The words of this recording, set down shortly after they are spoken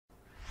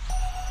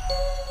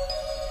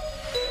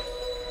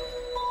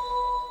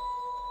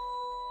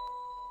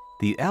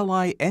The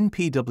Ally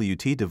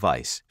NPWT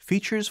device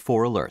features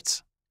 4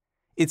 alerts.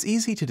 It's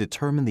easy to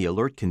determine the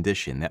alert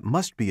condition that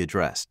must be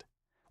addressed.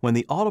 When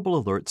the audible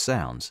alert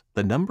sounds,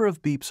 the number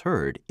of beeps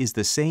heard is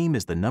the same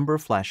as the number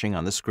flashing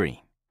on the screen.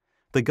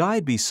 The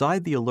guide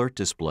beside the alert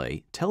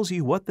display tells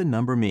you what the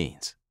number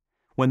means.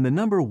 When the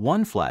number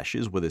 1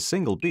 flashes with a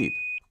single beep,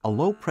 a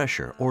low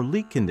pressure or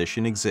leak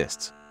condition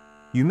exists.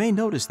 You may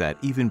notice that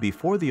even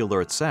before the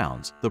alert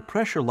sounds, the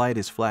pressure light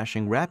is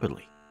flashing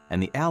rapidly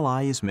and the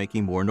Ally is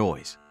making more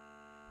noise.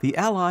 The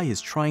Ally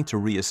is trying to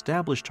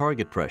re-establish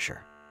target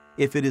pressure.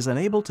 If it is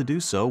unable to do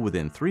so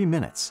within 3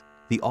 minutes,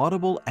 the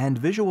audible and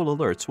visual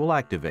alerts will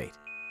activate.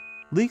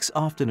 Leaks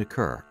often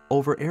occur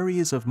over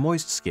areas of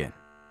moist skin,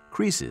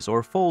 creases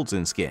or folds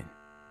in skin,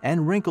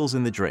 and wrinkles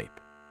in the drape.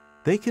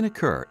 They can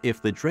occur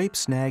if the drape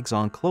snags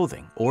on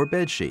clothing or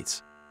bed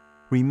sheets.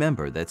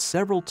 Remember that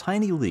several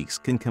tiny leaks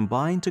can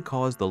combine to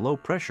cause the low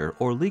pressure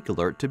or leak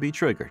alert to be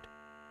triggered.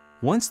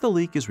 Once the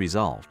leak is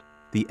resolved,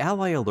 the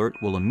Ally alert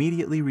will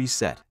immediately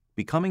reset,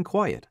 becoming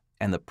quiet,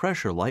 and the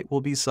pressure light will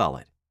be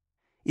solid.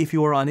 If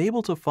you are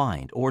unable to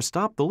find or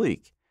stop the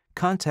leak,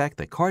 contact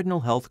the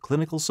Cardinal Health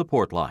Clinical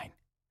Support Line.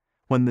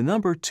 When the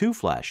number 2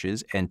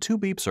 flashes and 2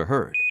 beeps are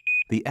heard,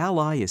 the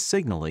Ally is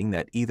signaling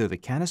that either the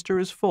canister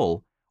is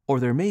full or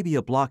there may be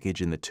a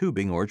blockage in the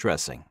tubing or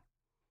dressing.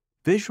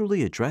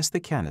 Visually address the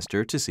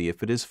canister to see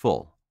if it is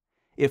full.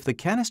 If the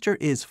canister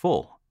is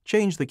full,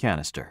 change the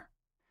canister.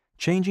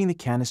 Changing the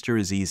canister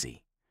is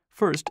easy.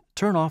 First,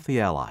 turn off the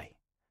Ally.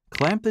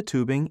 Clamp the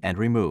tubing and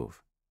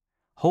remove.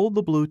 Hold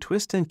the blue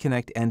twist and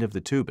connect end of the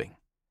tubing.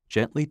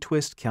 Gently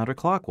twist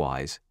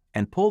counterclockwise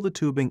and pull the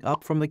tubing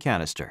up from the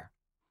canister.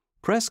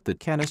 Press the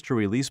canister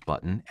release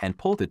button and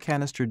pull the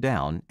canister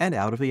down and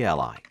out of the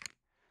Ally.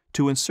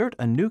 To insert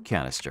a new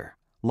canister,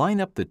 line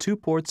up the 2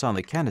 ports on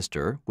the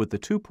canister with the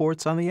 2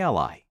 ports on the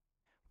Ally.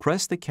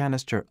 Press the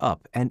canister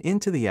up and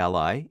into the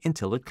Ally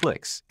until it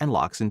clicks and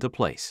locks into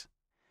place.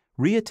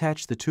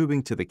 Reattach the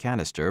tubing to the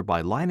canister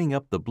by lining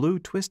up the blue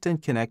twist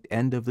and connect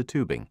end of the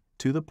tubing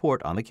to the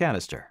port on the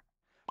canister.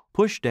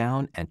 Push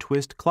down and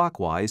twist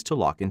clockwise to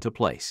lock into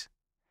place.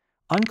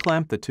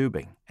 Unclamp the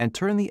tubing and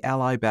turn the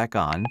Ally back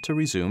on to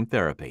resume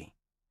therapy.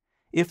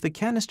 If the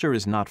canister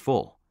is not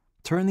full,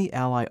 turn the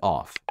Ally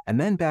off and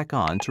then back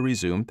on to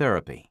resume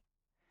therapy.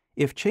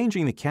 If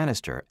changing the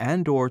canister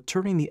and/or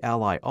turning the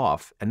Ally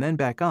off and then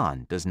back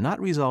on does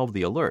not resolve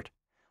the alert,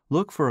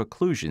 look for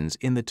occlusions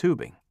in the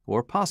tubing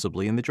or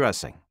possibly in the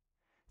dressing.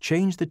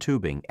 Change the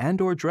tubing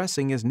and/or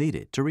dressing as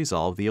needed to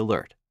resolve the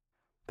alert.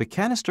 The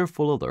canister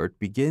full alert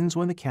begins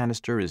when the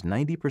canister is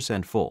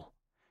 90% full,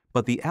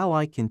 but the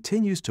Ally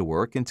continues to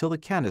work until the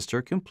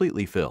canister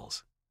completely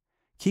fills.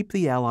 Keep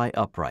the Ally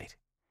upright.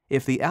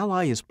 If the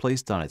Ally is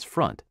placed on its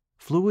front,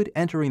 fluid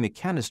entering the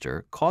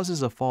canister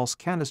causes a false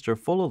canister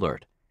full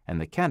alert and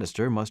the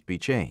canister must be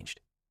changed.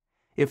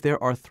 If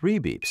there are 3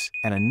 beeps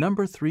and a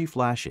number 3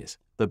 flashes,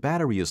 the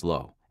battery is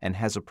low and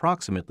has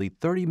approximately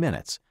 30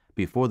 minutes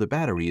before the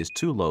battery is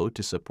too low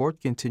to support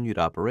continued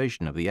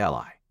operation of the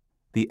Ally.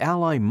 The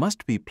Ally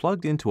must be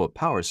plugged into a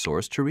power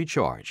source to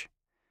recharge.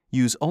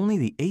 Use only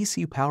the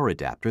AC power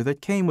adapter that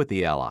came with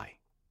the Ally.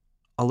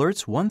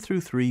 Alerts 1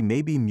 through 3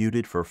 may be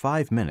muted for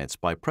 5 minutes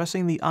by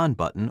pressing the on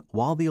button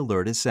while the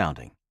alert is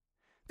sounding.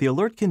 The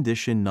alert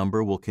condition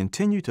number will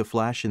continue to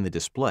flash in the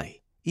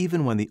display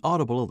even when the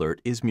audible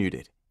alert is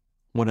muted.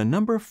 When a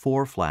number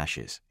 4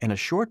 flashes and a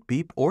short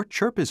beep or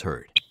chirp is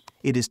heard,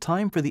 it is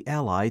time for the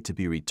Ally to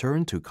be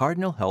returned to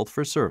Cardinal Health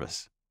for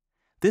service.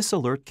 This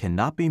alert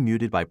cannot be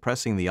muted by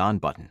pressing the on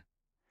button.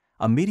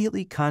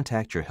 Immediately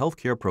contact your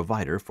healthcare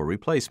provider for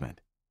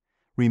replacement.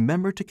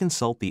 Remember to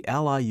consult the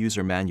Ally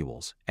user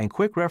manuals and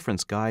quick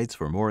reference guides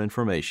for more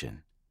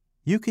information.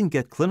 You can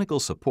get clinical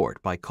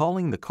support by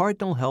calling the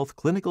Cardinal Health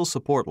Clinical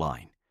Support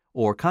Line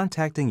or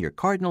contacting your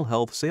Cardinal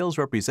Health sales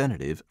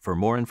representative for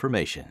more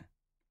information.